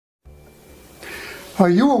Are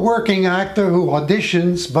you a working actor who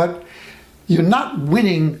auditions, but you're not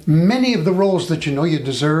winning many of the roles that you know you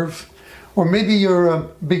deserve? Or maybe you're a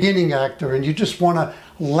beginning actor and you just want to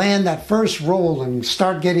land that first role and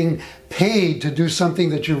start getting paid to do something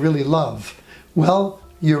that you really love. Well,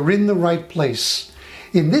 you're in the right place.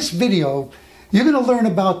 In this video, you're going to learn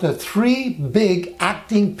about the 3 big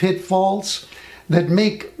acting pitfalls that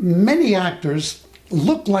make many actors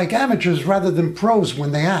look like amateurs rather than pros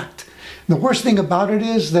when they act. The worst thing about it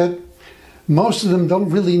is that most of them don't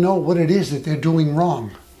really know what it is that they're doing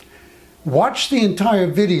wrong. Watch the entire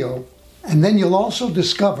video, and then you'll also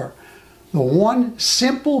discover the one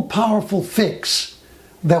simple, powerful fix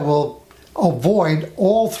that will avoid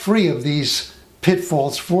all 3 of these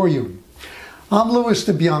pitfalls for you. I'm Louis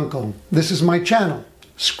DeBianco. This is my channel,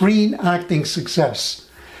 Screen Acting Success.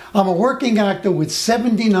 I'm a working actor with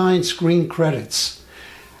 79 screen credits.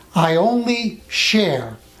 I only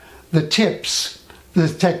share the tips, the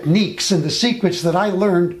techniques, and the secrets that I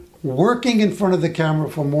learned working in front of the camera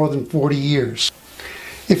for more than 40 years.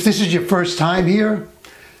 If this is your first time here,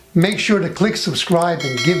 make sure to click subscribe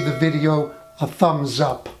and give the video a thumbs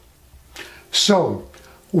up. So,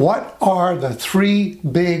 what are the 3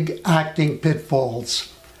 big acting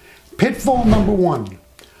pitfalls? Pitfall number 1,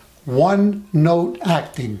 one-note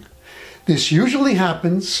acting. This usually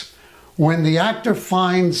happens when the actor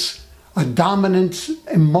finds a dominant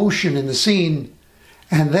emotion in the scene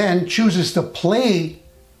and then chooses to play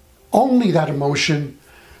only that emotion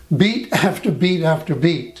beat after beat after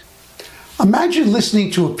beat. Imagine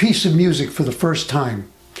listening to a piece of music for the first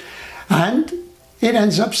time and it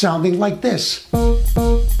ends up sounding like this.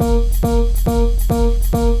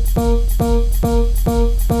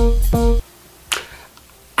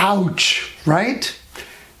 Ouch, right?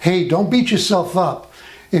 Hey, don't beat yourself up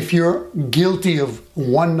if you're guilty of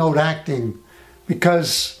one-note acting,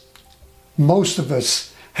 because most of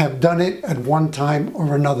us have done it at one time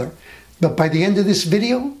or another. But by the end of this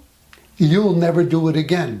video, you'll never do it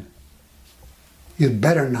again. You'd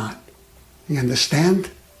better not. You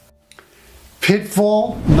understand?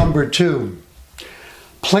 Pitfall number 2,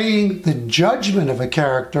 playing the judgment of a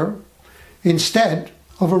character instead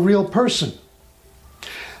of a real person.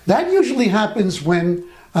 That usually happens when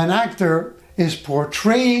an actor is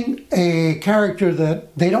portraying a character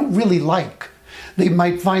that they don't really like. They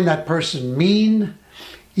might find that person mean,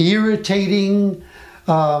 irritating,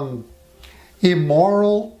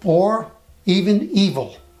 immoral, or even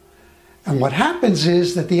evil. And what happens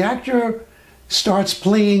is that the actor starts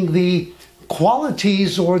playing the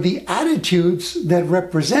qualities or the attitudes that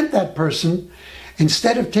represent that person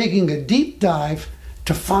instead of taking a deep dive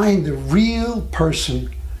to find the real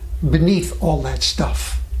person beneath all that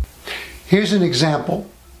stuff. Here's an example.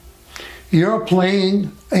 You're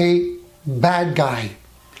playing a bad guy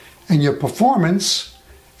and your performance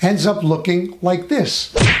ends up looking like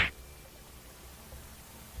this.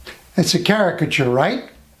 It's a caricature, right?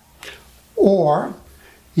 Or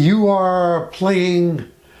you are playing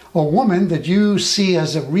a woman that you see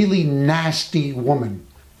as a really nasty woman.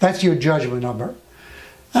 That's your judgment of her.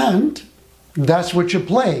 And that's what you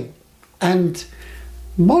play. And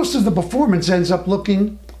most of the performance ends up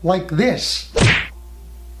looking like this.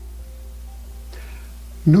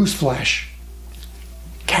 Newsflash.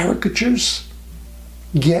 Caricatures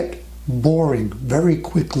get boring very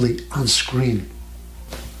quickly on screen.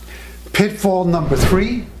 Pitfall number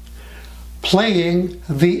 3, playing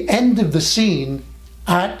the end of the scene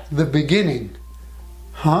at the beginning.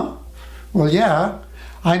 Huh? Well, yeah.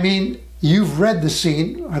 I mean, you've read the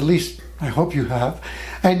scene, at least I hope you have,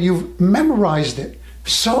 and you've memorized it.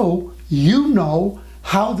 So you know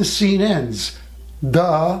how the scene ends.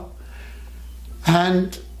 Duh.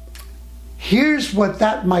 And here's what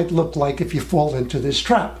that might look like if you fall into this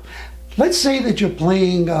trap. Let's say that you're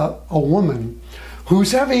playing a woman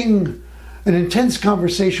who's having an intense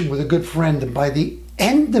conversation with a good friend, and by the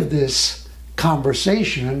end of this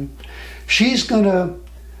conversation, she's going to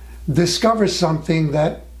discover something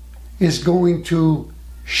that is going to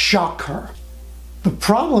shock her. The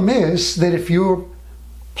problem is that if you're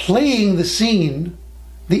playing the scene,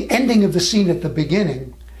 the ending of the scene at the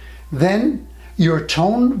beginning, then your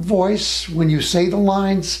tone of voice when you say the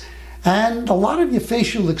lines and a lot of your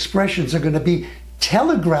facial expressions are going to be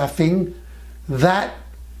telegraphing that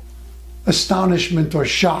astonishment or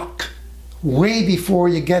shock way before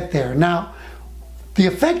you get there. Now, the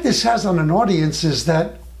effect this has on an audience is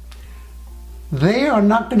that they are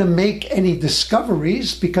not going to make any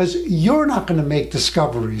discoveries because you're not going to make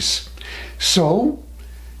discoveries. So,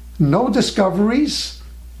 no discoveries,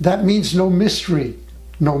 that means no mystery.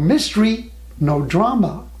 No mystery, no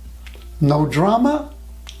drama. No drama,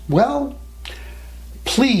 well,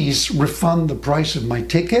 Please refund the price of my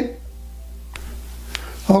ticket.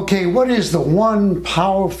 Okay, what is the one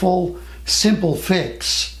powerful, simple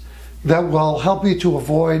fix that will help you to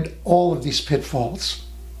avoid all of these pitfalls?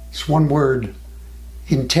 It's one word: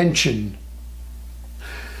 intention.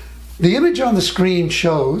 The image on the screen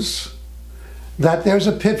shows that there's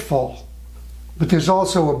a pitfall, but there's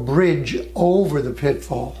also a bridge over the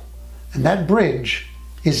pitfall, and that bridge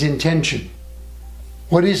is intention.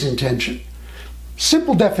 What is intention?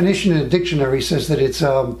 Simple definition in a dictionary says that it's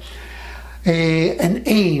an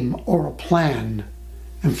aim or a plan.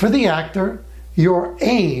 And for the actor, your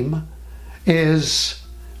aim is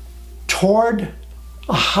toward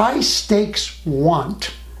a high stakes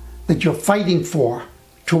want that you're fighting for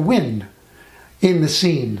to win in the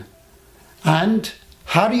scene. And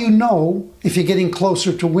how do you know if you're getting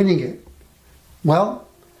closer to winning it? Well,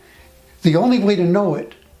 the only way to know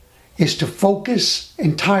it is to focus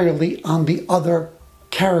entirely on the other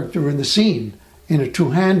character in the scene in a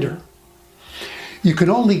two-hander. You can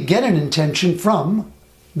only get an intention from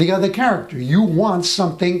the other character. You want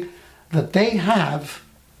something that they have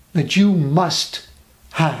that you must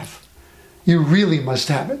have. You really must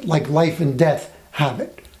have it, like life and death have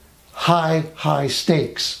it. High, high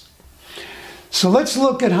stakes. So let's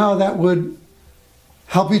look at how that would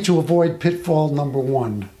help you to avoid pitfall number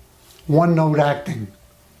one: one-note acting.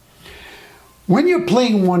 When you're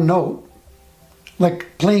playing one note,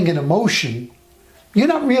 like playing an emotion,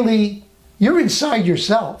 you're inside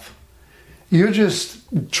yourself. You're just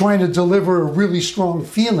trying to deliver a really strong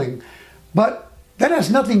feeling, but that has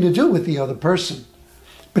nothing to do with the other person.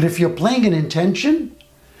 But if you're playing an intention,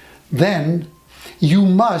 then you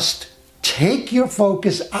must take your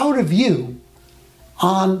focus out of you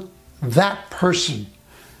on that person.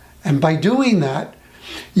 And by doing that,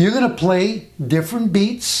 you're going to play different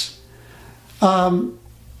beats.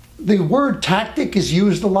 The word tactic is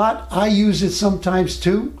used a lot. I use it sometimes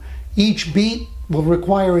too. Each beat will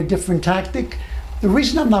require a different tactic. The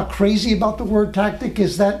reason I'm not crazy about the word tactic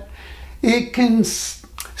is that it can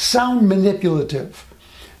sound manipulative.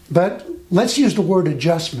 But let's use the word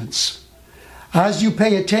adjustments. As you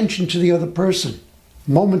pay attention to the other person,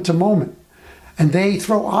 moment to moment, and they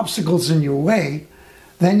throw obstacles in your way,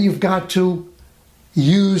 then you've got to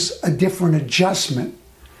use a different adjustment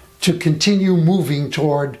to continue moving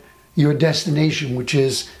toward your destination, which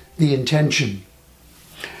is the intention.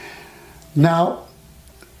 Now,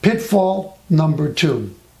 pitfall number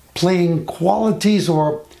two: playing qualities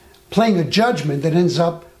or playing a judgment that ends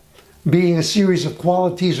up being a series of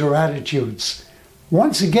qualities or attitudes.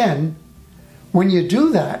 Once again, when you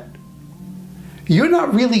do that, you're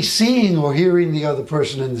not really seeing or hearing the other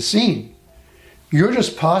person in the scene. You're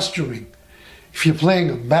just posturing. If you're playing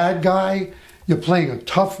a bad guy, you're playing a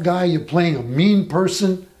tough guy, you're playing a mean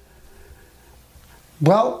person,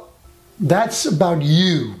 well, that's about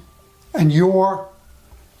you and your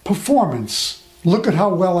performance. Look at how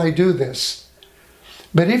well I do this.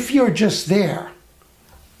 But if you're just there,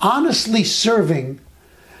 honestly serving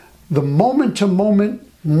the moment-to-moment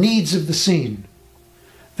needs of the scene,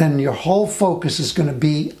 then your whole focus is going to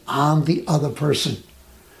be on the other person.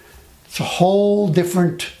 It's a whole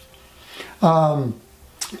different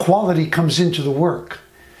quality comes into the work.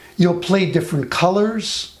 You'll play different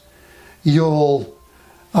colors. There'll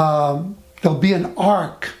be an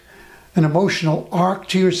arc, an emotional arc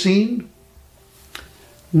to your scene.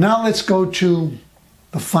 Now let's go to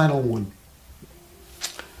the final one: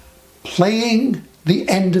 playing the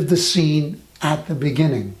end of the scene at the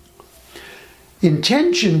beginning.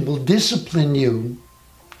 Intention will discipline you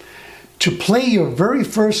to play your very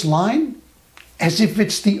first line as if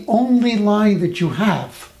it's the only line that you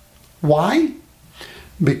have. Why?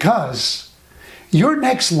 Because your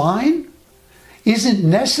next line isn't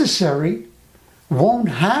necessary, won't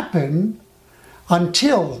happen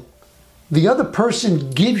until the other person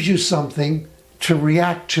gives you something to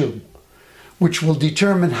react to, which will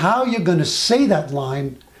determine how you're going to say that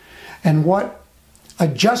line and what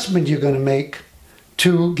adjustment you're going to make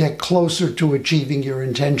to get closer to achieving your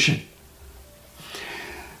intention.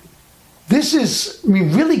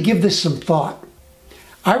 Really give this some thought.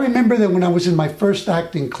 I remember that when I was in my first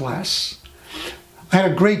acting class, I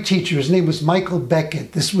had a great teacher. His name was Michael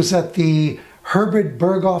Beckett. This was at the Herbert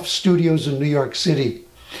Berghoff Studios in New York City.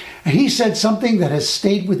 And he said something that has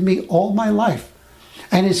stayed with me all my life,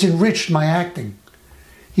 and it's enriched my acting.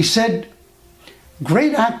 He said,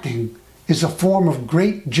 "Great acting is a form of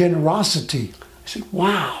great generosity." I said,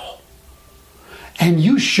 wow. And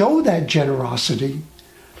you show that generosity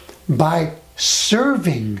by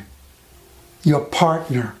serving your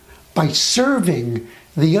partner, by serving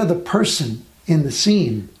the other person in the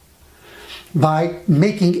scene. by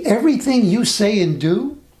making everything you say and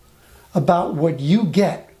do about what you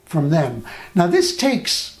get from them. Now, this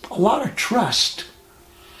takes a lot of trust.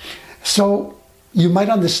 So you might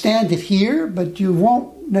understand it here, but you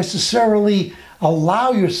won't necessarily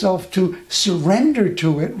allow yourself to surrender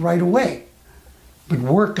to it right away. But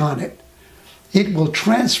work on it. It will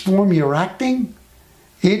transform your acting.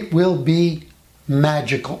 It will be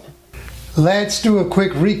magical. Let's do a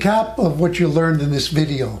quick recap of what you learned in this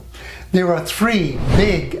video. There are 3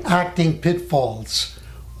 big acting pitfalls.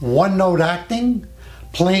 One-note acting,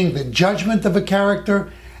 playing the judgment of a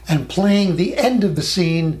character, and playing the end of the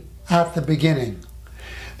scene at the beginning.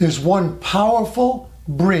 There's one powerful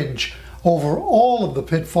bridge over all of the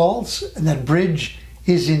pitfalls, and that bridge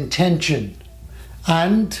is intention.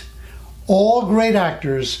 And all great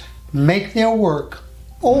actors make their work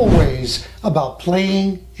always about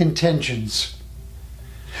playing intentions.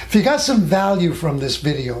 If you got some value from this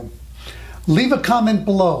video, leave a comment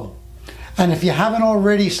below. And if you haven't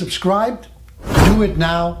already subscribed, do it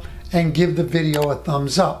now and give the video a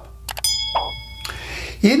thumbs up.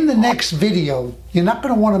 In the next video, you're not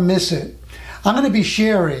going to want to miss it. I'm going to be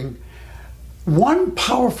sharing one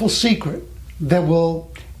powerful secret that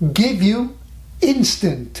will give you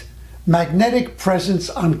instant magnetic presence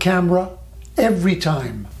on camera every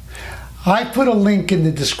time. I put a link in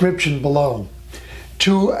the description below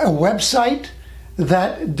to a website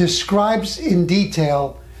that describes in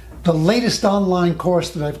detail the latest online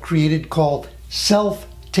course that I've created called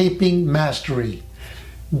Self-Taping Mastery.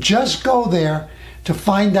 Just go there to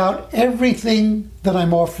find out everything that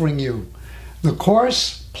I'm offering you. The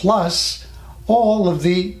course plus all of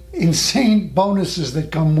the insane bonuses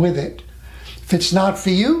that come with it. If it's not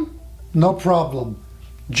for you, no problem.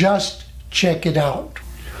 Just check it out.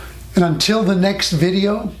 And until the next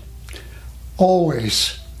video,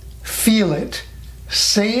 always feel it,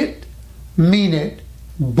 say it, mean it,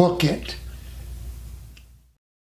 book it.